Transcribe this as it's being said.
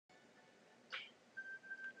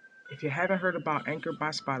If you haven't heard about Anchor by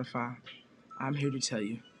Spotify, I'm here to tell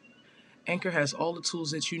you. Anchor has all the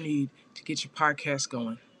tools that you need to get your podcast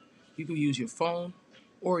going. You can use your phone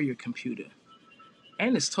or your computer,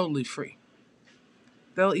 and it's totally free.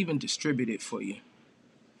 They'll even distribute it for you.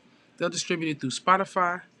 They'll distribute it through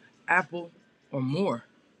Spotify, Apple, or more.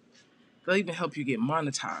 They'll even help you get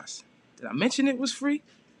monetized. Did I mention it was free?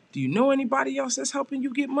 Do you know anybody else that's helping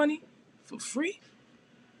you get money for free?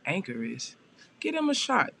 Anchor is. Give them a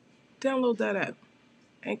shot. Download that app.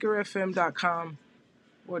 AnchorFM.com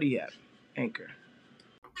or the app. Anchor.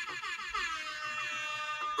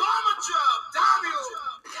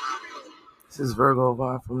 This is Virgo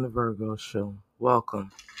Vaughn from The Virgo Show.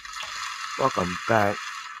 Welcome. Welcome back.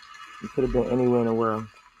 You could have been anywhere in the world.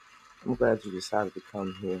 I'm glad you decided to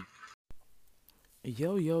come here.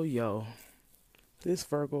 Yo. This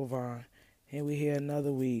Virgo Vaughn. And we're here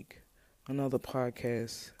another week. Another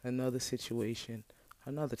podcast. Another situation.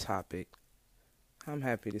 Another topic. I'm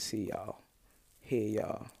happy to see y'all. Hear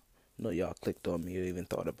y'all. Know y'all clicked on me or even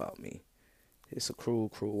thought about me. It's a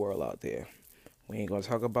cruel world out there. We ain't gonna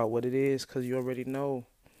talk about what it is because you already know.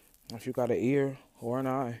 If you got an ear or an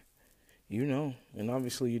eye, you know. And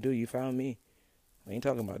obviously you do. You found me. We ain't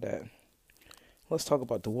talking about that. Let's talk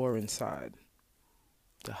about the war inside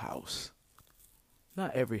the house.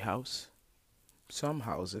 Not every house. Some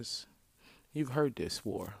houses. You've heard this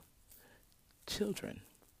war. Children.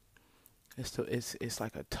 It's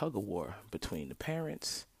like a tug of war between the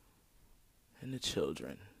parents and the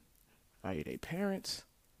children. Are they parents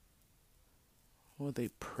or are they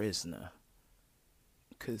prisoner?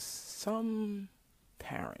 Because some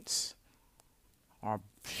parents are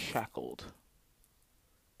shackled,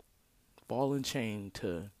 ball and chain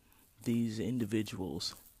to these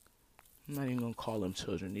individuals. I'm not even going to call them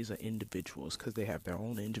children. These are individuals because they have their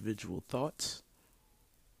own individual thoughts,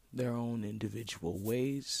 their own individual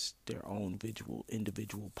ways, their own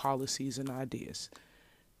individual policies and ideas.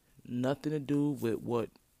 Nothing to do with what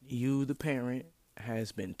you, the parent,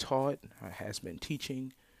 has been taught, or has been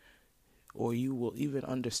teaching, or you will even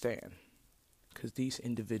understand. Because these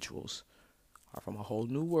individuals are from a whole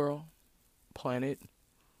new world, planet,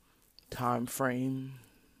 time frame,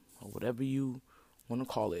 or whatever you want to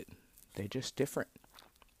call it. They're just different.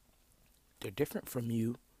 They're different from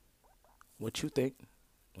you, what you think,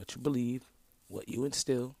 what you believe, what you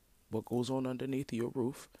instill, what goes on underneath your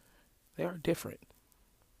roof. They are different.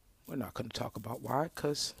 We're not going to talk about why,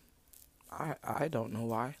 because I don't know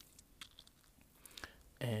why.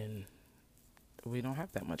 And we don't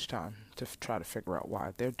have that much time to try to figure out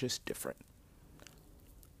why. They're just different.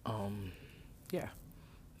 Yeah,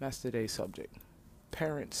 that's today's subject.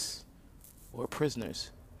 Parents or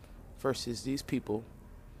prisoners versus these people,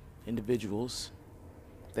 individuals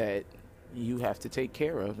that you have to take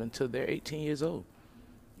care of until they're 18 years old.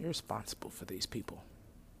 You're responsible for these people.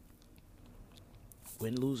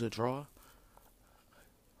 Win, lose, or draw,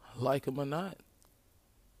 like them or not,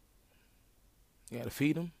 you got to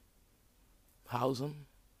feed them, house them,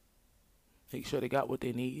 make sure they got what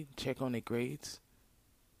they need, check on their grades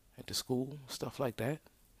at the school, stuff like that.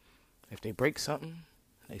 If they break something,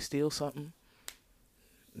 they steal something,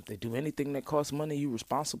 if they do anything that costs money, you're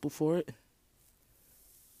responsible for it.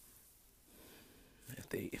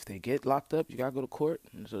 If they get locked up, you got to go to court.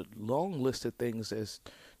 There's a long list of things as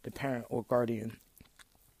the parent or guardian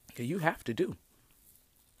that you have to do.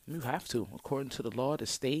 You have to, according to the law, the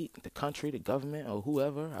state, the country, the government, or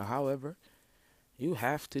whoever, or however, you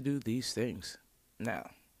have to do these things. Now,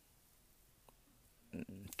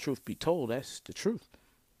 truth be told, that's the truth.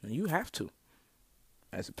 And you have to.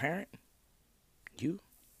 As a parent, you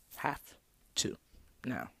have to.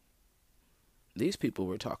 Now, these people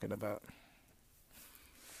we're talking about,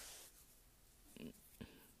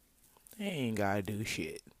 they ain't gotta do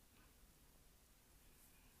shit.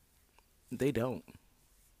 They don't.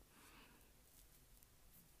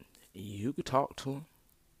 You could talk to them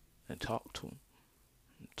and talk to them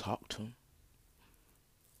and talk to them,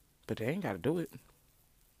 but they ain't got to do it.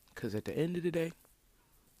 Because at the end of the day,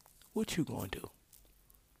 what you gonna do?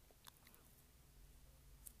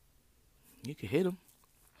 You can hit them.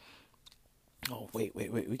 Oh, wait,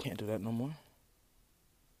 we can't do that no more.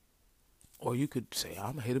 Or you could say,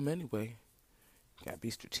 I'm gonna hit them anyway. You gotta be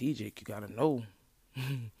strategic. You gotta know.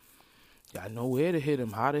 I know where to hit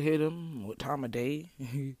him, how to hit him, what time of day,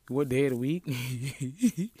 what day of the week,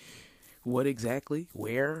 what exactly,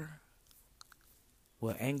 where,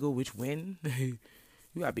 what angle, which when. You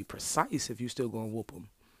gotta be precise if you're still gonna whoop them.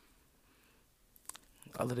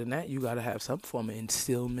 Other than that, you gotta have some form of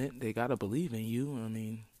instillment. They gotta believe in you. I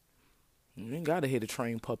mean, you ain't gotta hit a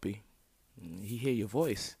trained puppy. He hear your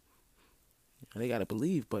voice. And they got to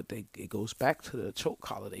believe, but it goes back to the choke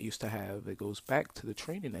collar they used to have. It goes back to the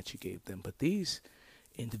training that you gave them. But these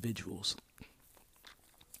individuals,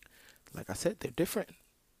 like I said, they're different.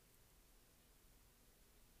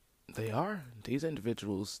 They are. These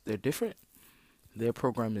individuals, they're different. Their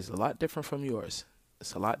program is a lot different from yours.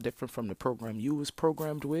 It's a lot different from the program you was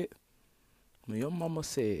programmed with. When your mama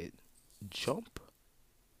said jump,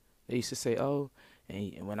 they used to say, oh,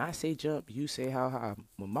 and when I say jump, you say how high.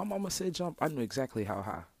 When my mama said jump, I knew exactly how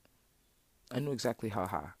high. I knew exactly how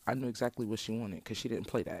high. I knew exactly what she wanted because she didn't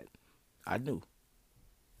play that. I knew.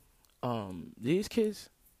 These kids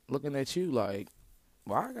looking at you like,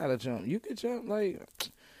 well, I gotta jump. You could jump. Like,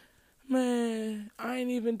 man, I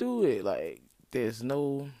ain't even do it. Like, there's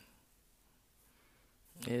no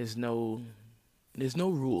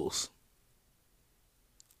rules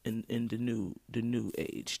in the new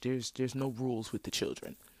age. There's no rules with the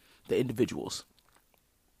children, the individuals,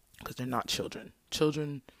 because they're not children.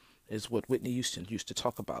 Children is what Whitney Houston used to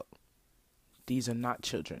talk about. These are not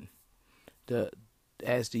children.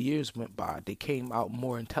 As the years went by, they came out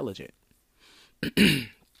more intelligent.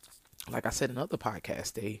 Like I said in other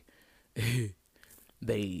podcasts,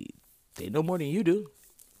 they know more than you do,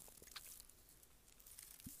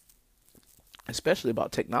 especially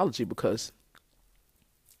about technology, because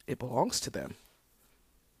it belongs to them.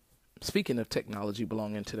 Speaking of technology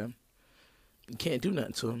belonging to them, you can't do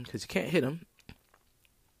nothing to them because you can't hit them.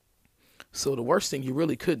 So the worst thing you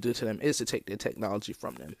really could do to them is to take their technology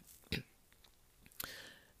from them.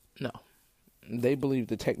 No, they believe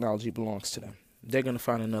the technology belongs to them. They're going to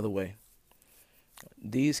find another way.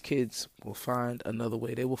 These kids will find another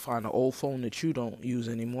way. They will find an old phone that you don't use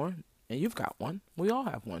anymore, and you've got one. We all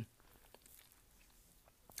have one.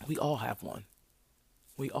 We all have one.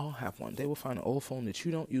 We all have one. They will find an old phone that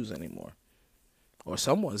you don't use anymore, or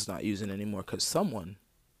someone's not using anymore because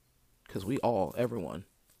everyone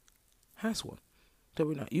has one that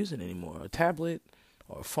we're not using anymore. A tablet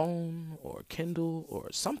or a phone or a Kindle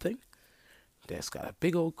or something that's got a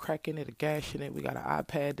big old crack in it, a gash in it. We got an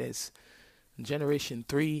iPad that's Generation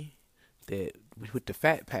 3 that with the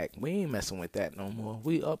fat pack. We ain't messing with that no more.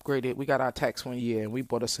 We upgraded. We got our tax one year and we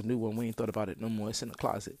bought us a new one. We ain't thought about it no more. It's in the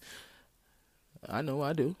closet. I know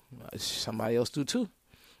I do. Somebody else do too.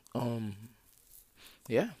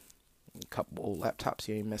 Yeah. A couple old laptops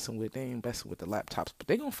you ain't messing with. They ain't messing with the laptops, but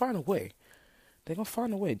they gonna find a way. They're gonna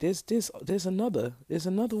find a way. There's another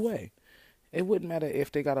way. It wouldn't matter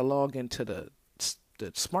if they gotta log into the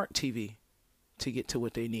smart TV to get to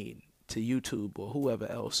what they need, to YouTube or whoever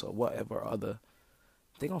else or whatever other.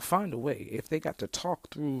 They're gonna find a way. If they got to talk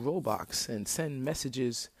through Roblox and send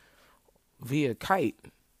messages via kite,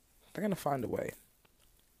 they're gonna find a way.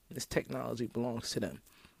 This technology belongs to them.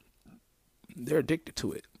 They're addicted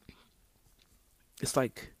to it. It's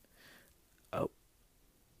like,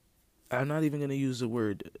 I'm not even going to use the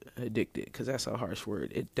word addicted because that's a harsh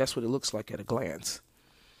word. That's what it looks like at a glance.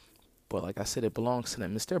 But like I said, it belongs to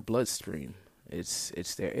them. It's their bloodstream. It's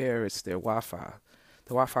their air. It's their Wi-Fi. The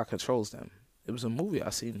Wi-Fi controls them. It was a movie I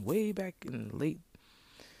seen way back in the late.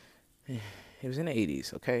 It was in the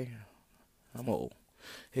 80s, okay? I'm old.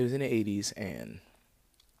 It was in the 80s, and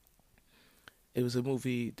it was a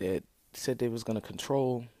movie that said they was going to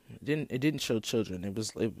control. It didn't show children. It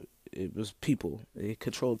was people. It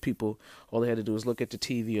controlled people. All they had to do was look at the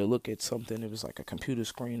TV or look at something. It was like a computer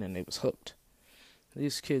screen, and they was hooked.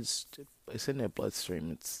 These kids, it's in their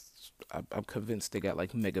bloodstream. I'm convinced they got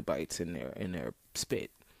like megabytes in their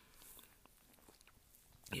spit.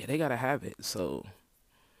 Yeah, they gotta have it. So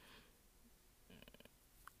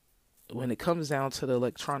when it comes down to the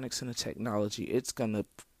electronics and the technology, it's gonna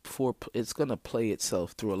play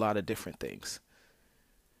itself through a lot of different things.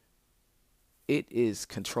 It is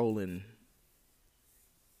controlling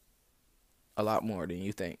a lot more than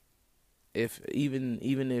you think.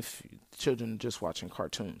 Even if children are just watching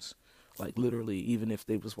cartoons, like literally, even if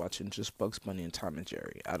they was watching just Bugs Bunny and Tom and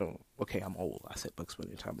Jerry, I'm old. I said Bugs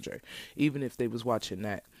Bunny and Tom and Jerry. Even if they was watching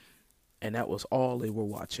that, and that was all they were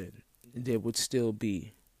watching, there would still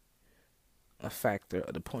be a factor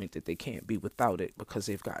at the point that they can't be without it because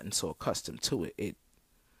they've gotten so accustomed to it.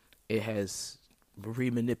 It has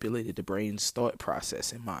remanipulated the brain's thought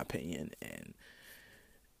process, in my opinion, and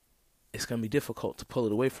it's going to be difficult to pull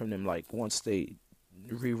it away from them. Like once they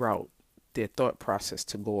reroute their thought process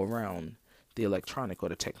to go around the electronic or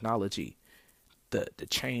the technology, the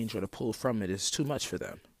change or the pull from it is too much for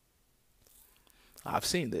them. I've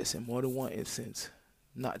seen this in more than one instance,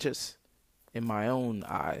 not just in my own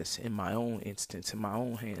eyes, in my own instance, in my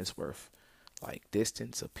own hands worth, like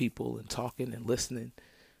distance of people and talking and listening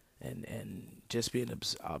and just being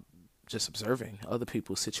just observing other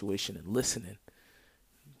people's situation and listening.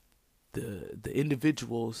 The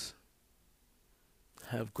individuals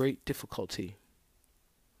have great difficulty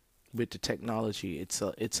with the technology. It's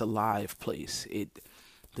a live place.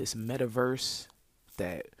 This metaverse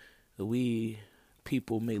that we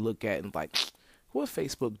people may look at and like, what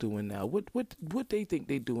Facebook doing now? What they think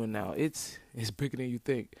they doing now? It's bigger than you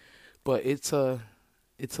think, but it's a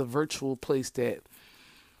virtual place that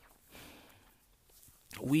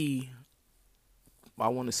I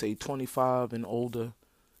want to say 25 and older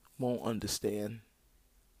won't understand,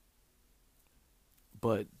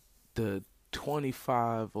 but the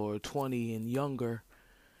 25 or 20 and younger,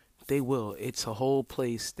 they will. It's a whole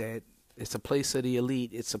place that it's a place of the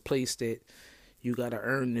elite. It's a place that you got to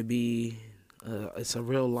earn to be. It's a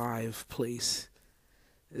real live place.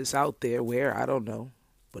 It's out there where I don't know,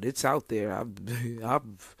 but it's out there.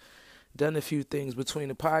 I've done a few things between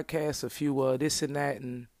the podcasts, a few this and that,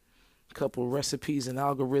 and a couple recipes and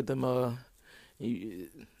algorithm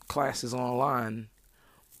classes online.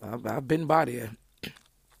 I've been by there.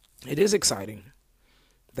 It is exciting.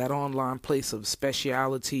 That online place of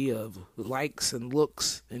speciality, of likes and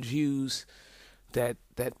looks and views, that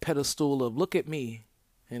pedestal of look at me,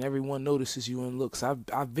 and everyone notices you and looks.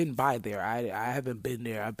 I've been by there. I haven't been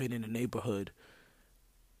there. I've been in the neighborhood.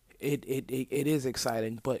 It is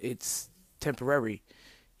exciting, but it's temporary.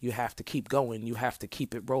 You have to keep going. You have to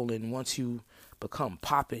keep it rolling. Once you become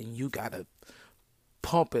popping, you gotta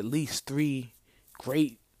pump at least 3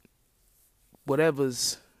 great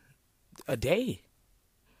whatevers a day,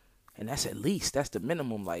 and that's at least, that's the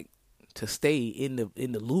minimum, like, to stay in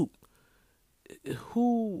the loop.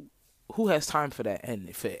 Who has time for that?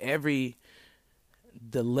 And for the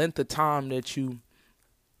length of time that you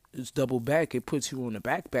is double back, it puts you on the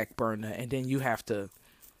back burner, and then you have to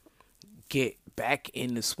get back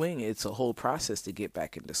in the swing. It's a whole process to get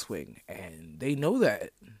back in the swing, and they know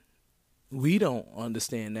that. We don't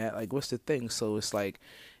understand that. Like, what's the thing? So it's like,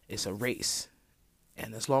 it's a race.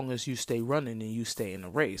 And as long as you stay running and you stay in the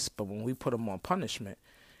race, but when we put them on punishment,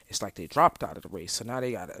 it's like they dropped out of the race. So now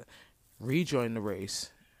they got to rejoin the race,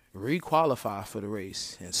 requalify for the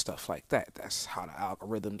race, and stuff like that. That's how the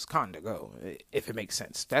algorithms kind of go, if it makes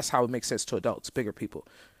sense. That's how it makes sense to adults, bigger people,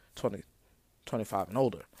 20, 25 and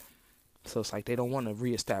older. So it's like they don't want to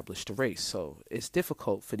reestablish the race. So it's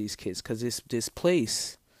difficult for these kids because it's this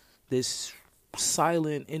place, this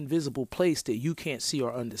silent, invisible place that you can't see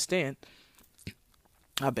or understand.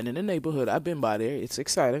 I've been in the neighborhood. I've been by there. It's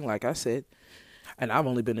exciting, like I said. And I've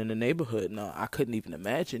only been in the neighborhood. Now, I couldn't even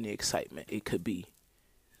imagine the excitement it could be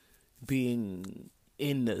being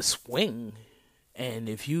in the swing. And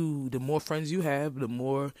the more friends you have, the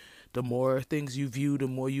more things you view, the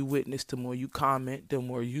more you witness, the more you comment, the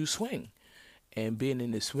more you swing. And being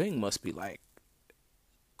in the swing must be like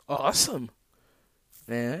awesome.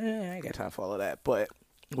 Man, I ain't got time for all of that. But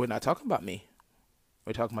we're not talking about me.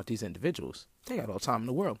 We're talking about these individuals. They got all the time in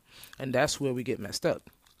the world. And that's where we get messed up.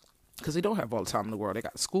 Because they don't have all the time in the world. They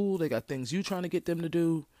got school. They got things you trying to get them to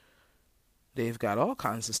do. They've got all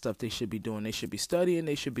kinds of stuff they should be doing. They should be studying.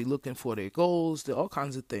 They should be looking for their goals. All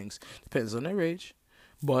kinds of things. Depends on their age.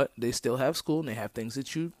 But they still have school. And they have things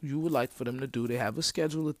that you would like for them to do. They have a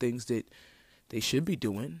schedule of things that they should be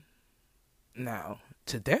doing. Now,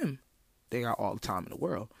 to them, they got all the time in the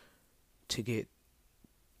world to get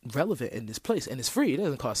relevant in this place, and it's free. It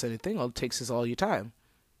doesn't cost anything. All it takes is all your time,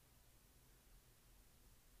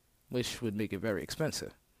 which would make it very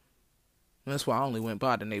expensive. And that's why I only went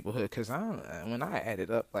by the neighborhood, because when I added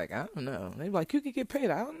up, like, I don't know, they were like, you could get paid.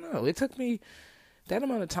 I don't know. It took me that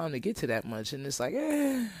amount of time to get to that much, and it's like,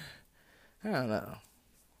 I don't know.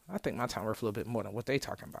 I think my time worth a little bit more than what they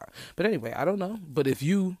talking about. But anyway, I don't know. But if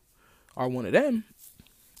you are one of them,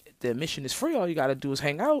 the admission is free. All you got to do is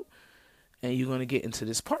hang out. And you're going to get into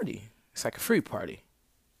this party. It's like a free party.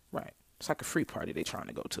 Right. It's like a free party they're trying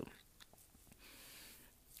to go to.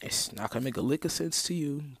 It's not going to make a lick of sense to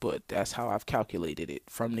you, but that's how I've calculated it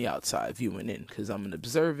from the outside viewing in. Because I'm an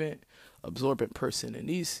absorbent person. And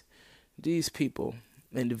these people,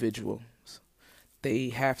 individuals, they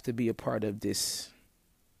have to be a part of this.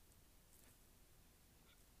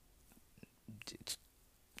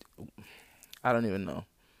 I don't even know.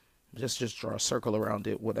 Just draw a circle around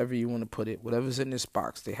it, whatever you want to put it, whatever's in this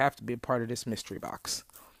box. They have to be a part of this mystery box.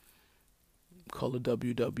 Call it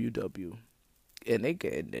WWW. And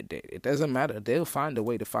it doesn't matter. They'll find a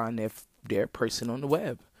way to find their person on the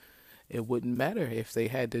web. It wouldn't matter if they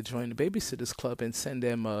had to join the Babysitters Club and send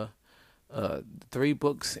them 3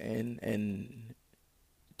 books and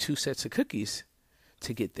 2 sets of cookies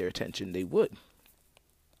to get their attention. They would.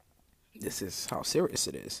 This is how serious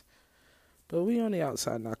it is. But we on the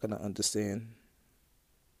outside not going to understand.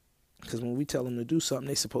 Because when we tell them to do something,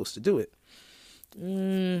 they're supposed to do it.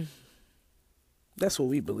 That's what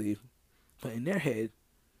we believe. But in their head,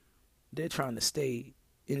 they're trying to stay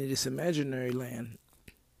in this imaginary land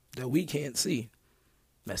that we can't see.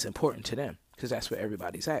 That's important to them because that's where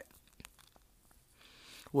everybody's at.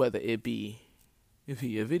 Whether it be a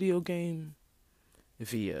video game,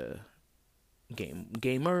 via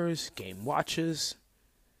gamers, game watchers,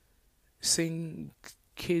 sing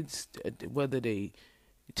kids, whether they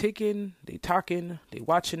ticking, they talking, they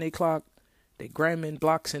watching they clock, they gramming,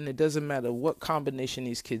 blocks, and it doesn't matter what combination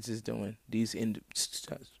these kids is doing.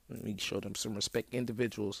 Let me show them some respect,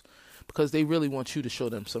 individuals, because they really want you to show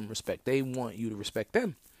them some respect. They want you to respect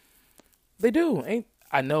them. They do.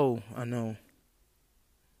 I know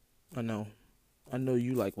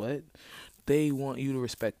you like what? They want you to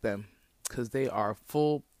respect them because they are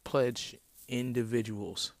full-pledged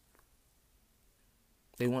individuals.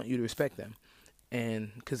 They want you to respect them.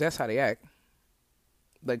 And because that's how they act.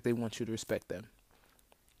 Like they want you to respect them.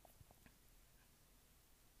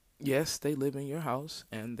 Yes, they live in your house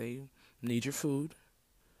and they need your food.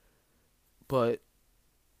 But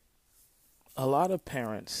a lot of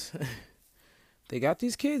parents, they got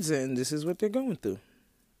these kids and this is what they're going through.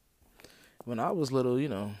 When I was little,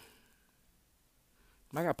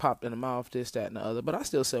 I got popped in the mouth, this, that, and the other. But I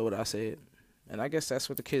still said what I said. And I guess that's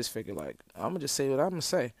what the kids figure. Like, I'm going to just say what I'm going to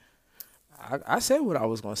say. I said what I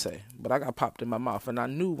was going to say, but I got popped in my mouth. And I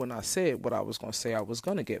knew when I said what I was going to say, I was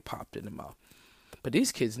going to get popped in the mouth. But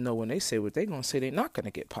these kids know when they say what they're going to say, they're not going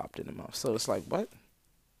to get popped in the mouth. So it's like, what?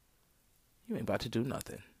 You ain't about to do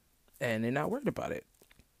nothing. And they're not worried about it.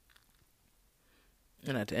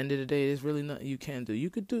 And at the end of the day, there's really nothing you can do. You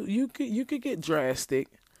could get drastic.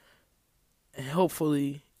 And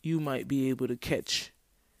hopefully you might be able to catch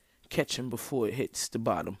him before it hits the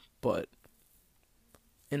bottom. But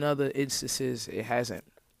in other instances, it hasn't.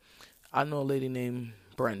 I know a lady named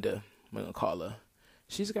Brenda, I'm going to call her.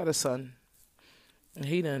 She's got a son. And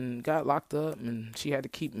he done got locked up and she had to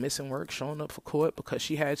keep missing work, showing up for court because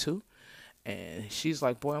she had to. And she's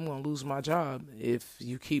like, boy, I'm going to lose my job if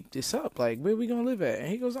you keep this up. Like, where we going to live at? And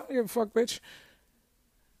he goes, I don't give a fuck, bitch.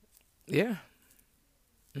 Yeah.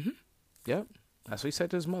 Yep. That's what he said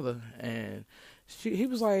to his mother. And he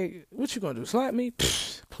was like, what you going to do, slap me?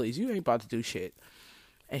 Pfft, please, you ain't about to do shit.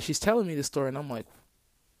 And she's telling me the story, and I'm like,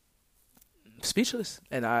 speechless.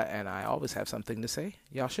 And I always have something to say.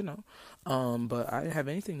 Y'all should know. But I didn't have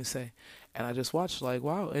anything to say. And I just watched like,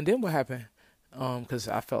 wow. And then what happened? Because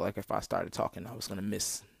I felt like if I started talking, I was going to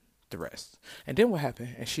miss the rest. And then what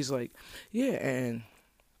happened? And she's like, yeah. And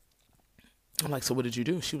I'm like, so what did you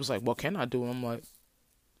do? She was like, what can I do? And I'm like,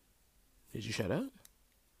 did you shut up?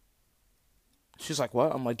 She's like,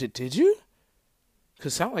 what? I'm like, did you?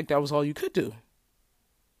 Because it sounded like that was all you could do.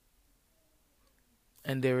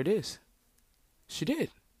 And there it is. She did.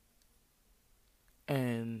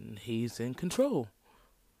 And he's in control.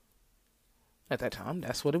 At that time,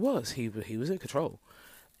 that's what it was. He was in control.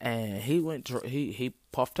 And he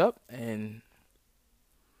puffed up and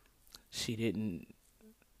she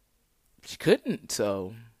couldn't,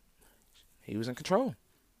 so he was in control.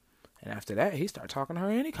 And after that, he started talking to her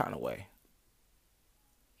any kind of way.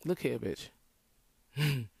 Look here, bitch.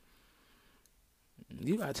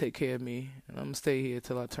 You gotta take care of me, and I'm gonna stay here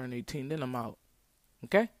till I turn 18, then I'm out.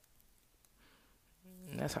 Okay?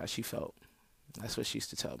 And that's how she felt. That's what she used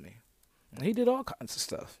to tell me. And he did all kinds of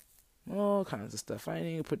stuff. All kinds of stuff. I ain't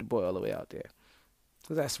even put the boy all the way out there.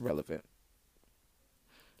 Because that's relevant.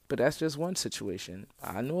 But that's just one situation.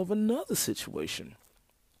 I know of another situation.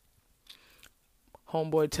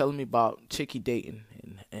 Homeboy telling me about Chickie dating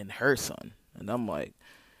and her son. And I'm like,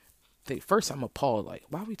 first I'm appalled, like,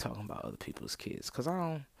 why are we talking about other people's kids? Because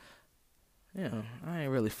I ain't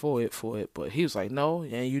really for it. But he was like, no,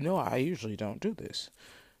 and I usually don't do this.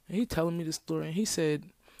 And he telling me the story, and he said,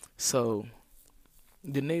 so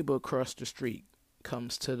the neighbor across the street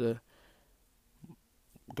comes to the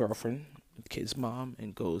girlfriend, the kid's mom,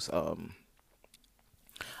 and goes, I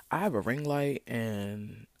have a ring light,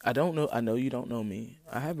 and I know you don't know me.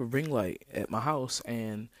 I have a ring light at my house,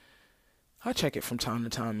 and I check it from time to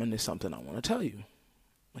time, and there's something I want to tell you.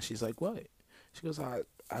 And she's like, what? She goes, I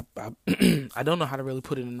don't know how to really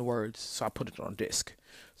put it into words, so I put it on disc.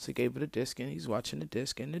 So he gave her the disc, and he's watching the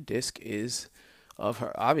disc, and the disc is of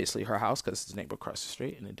her, obviously her house, because it's the neighbor across the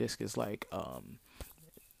street, and the disc is like,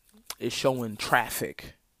 is showing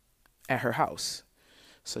traffic at her house.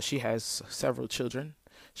 So she has several children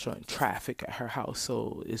showing traffic at her house,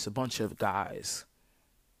 so it's a bunch of guys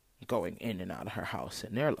going in and out of her house,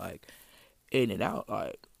 and they're like, in and out,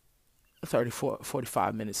 like,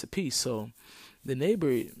 45 minutes apiece. So the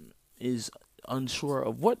neighbor is unsure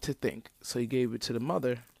of what to think. So he gave it to the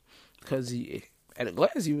mother because at a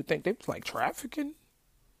glance, you would think they was like trafficking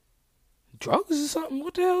drugs or something.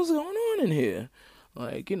 What the hell's going on in here?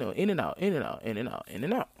 Like, in and out, in and out, in and out, in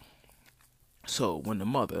and out. So when the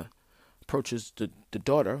mother approaches the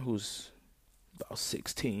daughter, who's about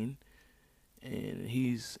 16, and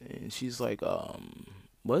she's like,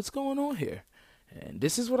 what's going on here? And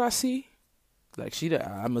this is what I see. Like,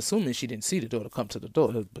 I'm assuming she didn't see the daughter come to the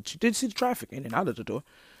door, but she did see the traffic in and out of the door.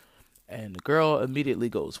 And the girl immediately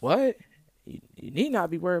goes, what? You need not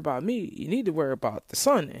be worried about me. You need to worry about the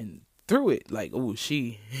son. And threw it like, oh,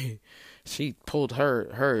 she pulled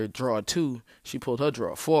her draw 2. She pulled her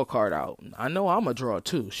draw 4 card out. I know I'm a draw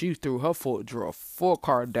 2. She threw her draw 4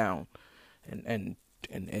 card down and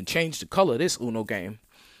changed the color of this Uno game.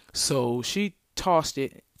 So she tossed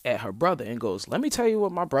it at her brother and goes, let me tell you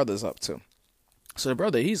what my brother's up to. So the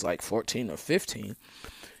brother, he's like 14 or 15.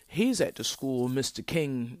 He's at the school, Mr.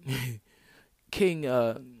 King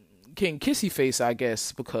Kissy Face, I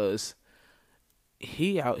guess, because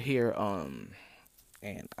he out here,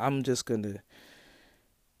 and I'm just gonna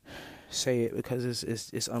say it because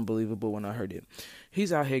it's unbelievable when I heard it.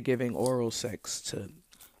 He's out here giving oral sex to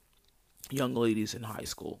young ladies in high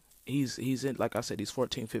school. He's in, like I said, he's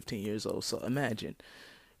 14, 15 years old. So imagine.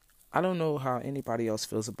 I don't know how anybody else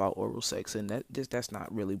feels about oral sex, and that's not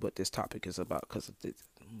really what this topic is about, because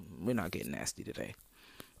we're not getting nasty today.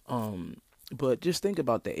 But just think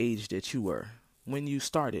about the age that you were when you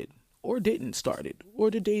started, or didn't start it, or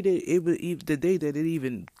the day that it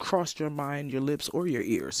even crossed your mind, your lips, or your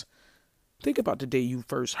ears. Think about the day you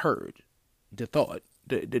first heard the thought,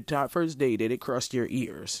 the first day that it crossed your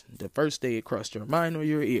ears, the first day it crossed your mind or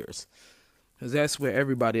your ears. Because that's where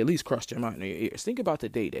everybody at least crossed your mind or your ears. Think about the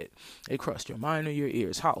day that it crossed your mind or your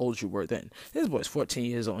ears, how old you were then. This boy's 14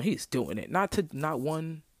 years old. He's doing it. Not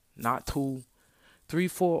 1, not 2, 3,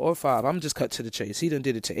 4, or 5. I'm just cut to the chase. He done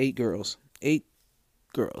did it to 8 girls. 8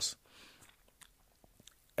 girls.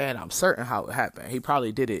 And I'm certain how it happened. He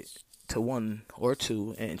probably did it to 1 or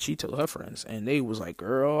 2, and she told her friends. And they was like,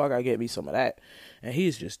 girl, I got to get me some of that. And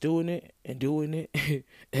he's just doing it and doing it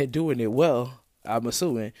and doing it well, I'm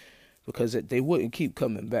assuming, because they wouldn't keep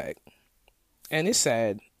coming back. And it's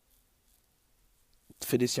sad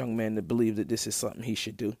for this young man to believe that this is something he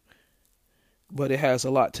should do. But it has a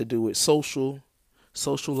lot to do with social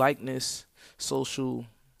likeness, social,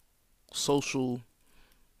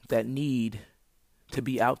 that need to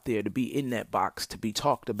be out there, to be in that box, to be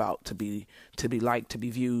talked about, to be liked, to be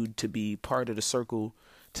viewed, to be part of the circle,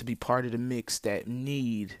 to be part of the mix, that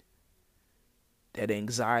need, that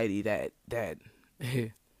anxiety, that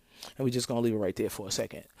and we're just going to leave it right there for a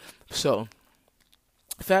second. So,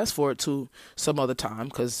 fast forward to some other time,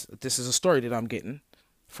 because this is a story that I'm getting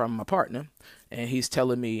from my partner, and he's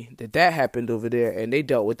telling me that happened over there, and they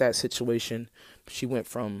dealt with that situation. She went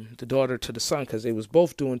from the daughter to the son, because they was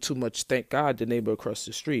both doing too much. Thank God the neighbor across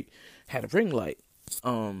the street had a ring light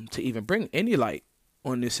to even bring any light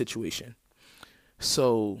on this situation.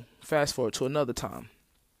 So, fast forward to another time.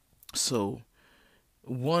 So,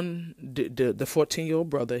 the 14-year-old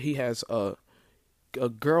brother, he has a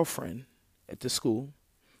girlfriend at the school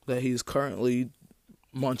that he's currently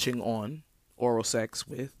munching on oral sex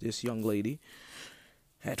with, this young lady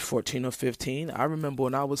at 14 or 15. I remember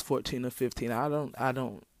when I was 14 or 15, I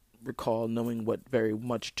don't recall knowing what very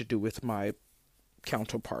much to do with my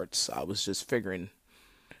counterparts. I was just figuring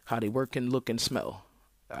how they work and look and smell.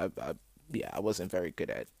 I wasn't very good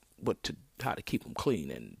at how to keep them clean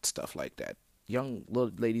and stuff like that. Young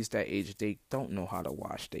little ladies that age, they don't know how to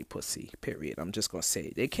wash their pussy, period. I'm just going to say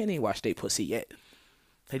it. They can't even wash their pussy yet.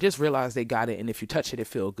 They just realize they got it, and if you touch it, it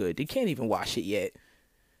feel good. They can't even wash it yet.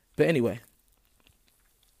 But anyway,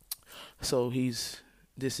 so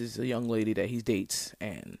this is a young lady that he dates,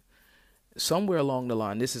 and somewhere along the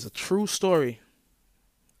line, this is a true story,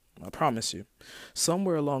 I promise you.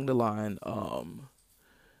 Somewhere along the line,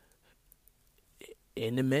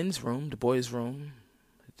 in the men's room, the boys' room,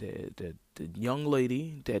 the young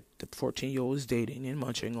lady that the 14-year-old is dating and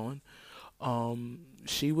munching on,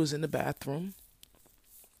 she was in the bathroom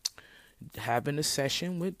having a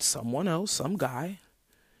session with someone else, some guy,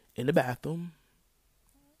 in the bathroom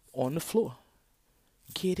on the floor.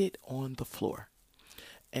 Get it on the floor.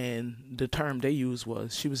 And the term they used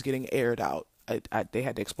was she was getting aired out. They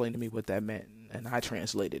had to explain to me what that meant, and I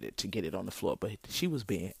translated it to get it on the floor, but she was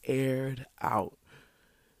being aired out.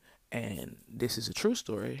 And this is a true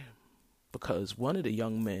story, because one of the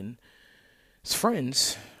young men's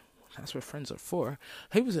friends, That's what friends are for.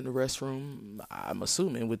 He was in the restroom, I'm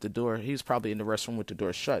assuming, with the door. He was probably in the restroom with the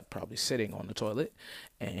door shut, probably sitting on the toilet.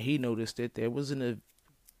 And he noticed that there was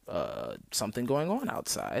something going on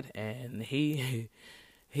outside. And he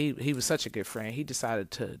was such a good friend. He decided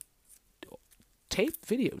to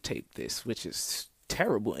videotape this, which is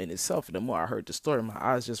terrible in itself. And the more I heard the story, my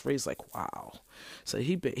eyes just raised like, wow. So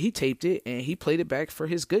he taped it and he played it back for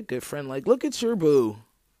his good friend. Like, look at your boo.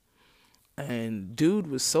 And dude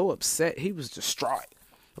was so upset. He was distraught.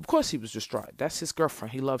 Of course he was distraught. That's his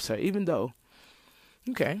girlfriend. He loves her. Even though,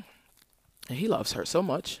 okay, and he loves her so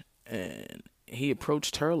much. And he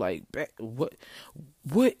approached her like,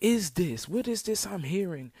 what is this? What is this I'm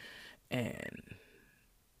hearing? And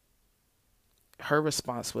her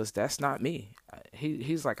response was, that's not me.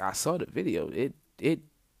 He's like, I saw the video. It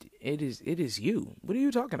is you. What are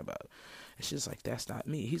you talking about? And she's like, that's not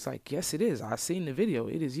me. He's like, yes, it is. I seen the video.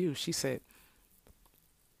 It is you. She said,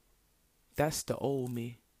 that's the old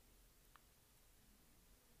me.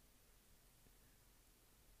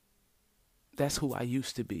 That's who I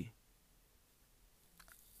used to be.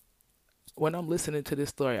 When I'm listening to this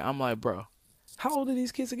story, I'm like, bro, how old are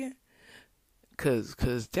these kids again? Cause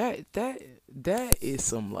that is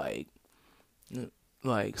some like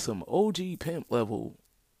some OG pimp level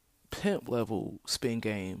spin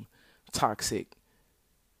game, toxic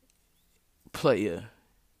player.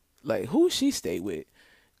 Like, who she stay with?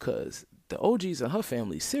 Cause the OGs in her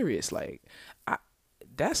family serious. Like,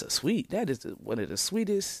 that is one of the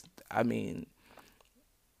sweetest. I mean,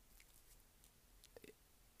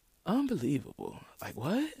 unbelievable. Like,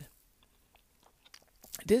 what?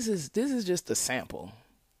 This is just a sample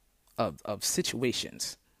of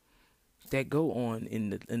situations that go on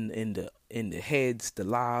in the heads, the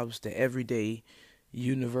lives, the everyday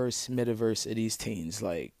universe, metaverse of these teens.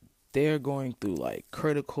 Like, they're going through like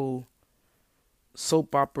critical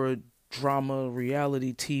soap opera, drama,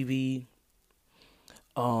 reality TV,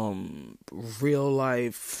 real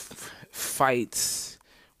life fights.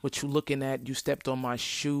 What you looking at? You stepped on my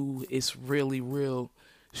shoe. It's really real.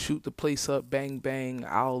 Shoot the place up, bang, bang.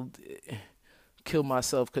 I'll kill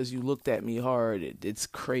myself because you looked at me hard. It's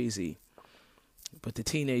crazy. But the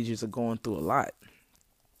teenagers are going through a lot.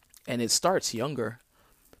 And it starts younger.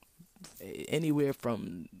 Anywhere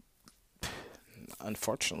from,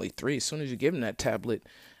 unfortunately, 3. As soon as you give them that tablet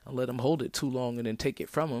and let them hold it too long and then take it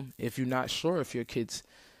from them. If you're not sure if your kids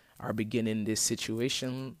are beginning this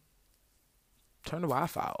situation, turn the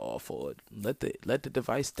Wi-Fi off or let the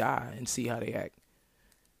device die and see how they act.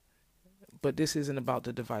 But this isn't about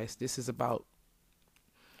the device. This is about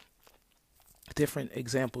different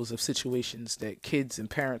examples of situations that kids and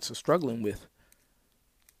parents are struggling with.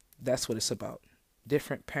 That's what it's about.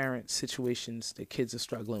 Different parent situations that kids are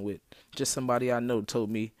struggling with. Just somebody I know told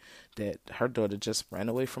me that her daughter just ran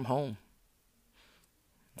away from home.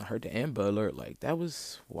 I heard the Amber Alert. Like, that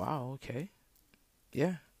was, wow, okay.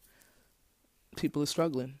 Yeah. People are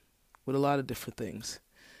struggling with a lot of different things.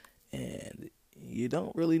 And you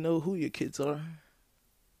don't really know who your kids are.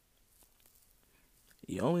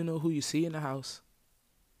 You only know who you see in the house.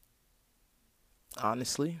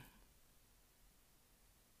 Honestly.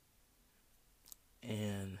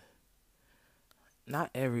 And not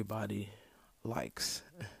everybody likes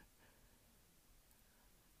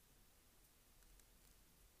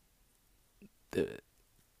the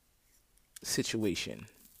situation.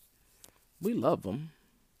 We love them.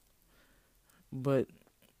 But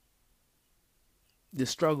the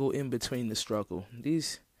struggle in between the struggle.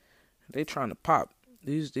 They trying to pop.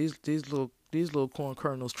 These little corn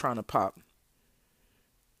kernels trying to pop.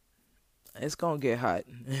 It's gonna get hot.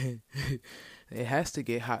 It has to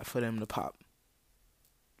get hot for them to pop.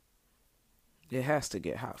 It has to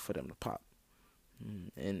get hot for them to pop.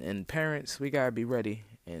 And parents, we gotta be ready.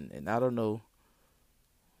 And I don't know.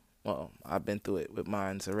 Well, I've been through it with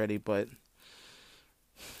mines already, but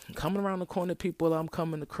coming around the corner, people I'm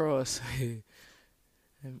coming across.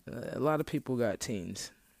 A lot of people got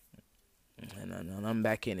teens, and I'm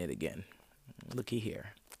back in it again. Looky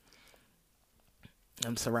here.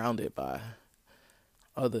 I'm surrounded by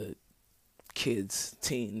other kids,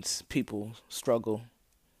 teens, people struggle.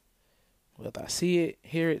 Whether I see it,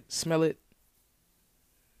 hear it, smell it,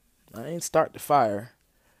 I ain't start the fire.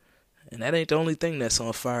 And that ain't the only thing that's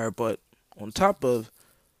on fire, but on top of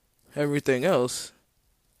everything else,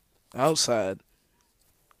 outside,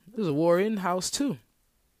 there's a war in house too.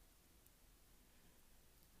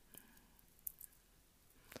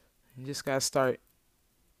 You just gotta start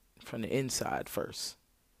from the inside first.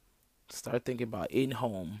 Start thinking about in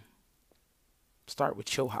home. Start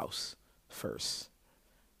with your house first.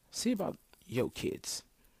 See about your kids.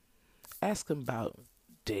 Ask them about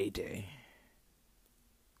Day.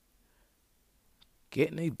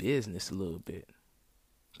 Get in their business a little bit.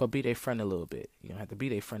 But be their friend a little bit. You don't have to be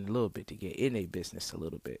their friend a little bit to get in their business a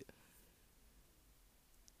little bit.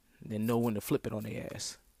 Then know when to flip it on their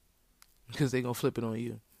ass. Because they going to flip it on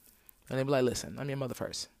you. And they be like, listen, I'm your mother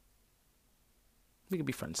first. We can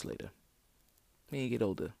be friends later. When you get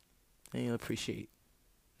older. And you'll appreciate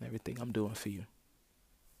everything I'm doing for you.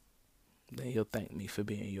 Then you'll thank me for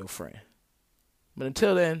being your friend. But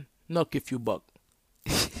until then, knuck if you buck.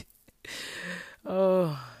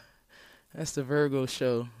 Oh, that's the Virgo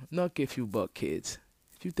show. Knuck if you buck, kids.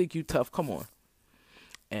 If you think you tough, come on.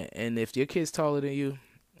 And if your kid's taller than you,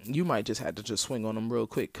 you might just have to just swing on them real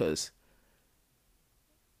quick because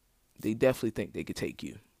they definitely think they could take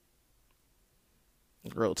you.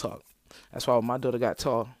 Real talk. That's why when my daughter got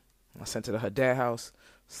tall, I sent her to her dad's house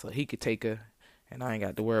so he could take her, and I ain't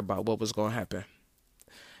got to worry about what was going to happen.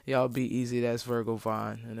 Y'all be easy. That's Virgo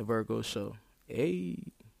Vine and the Virgo show. Hey.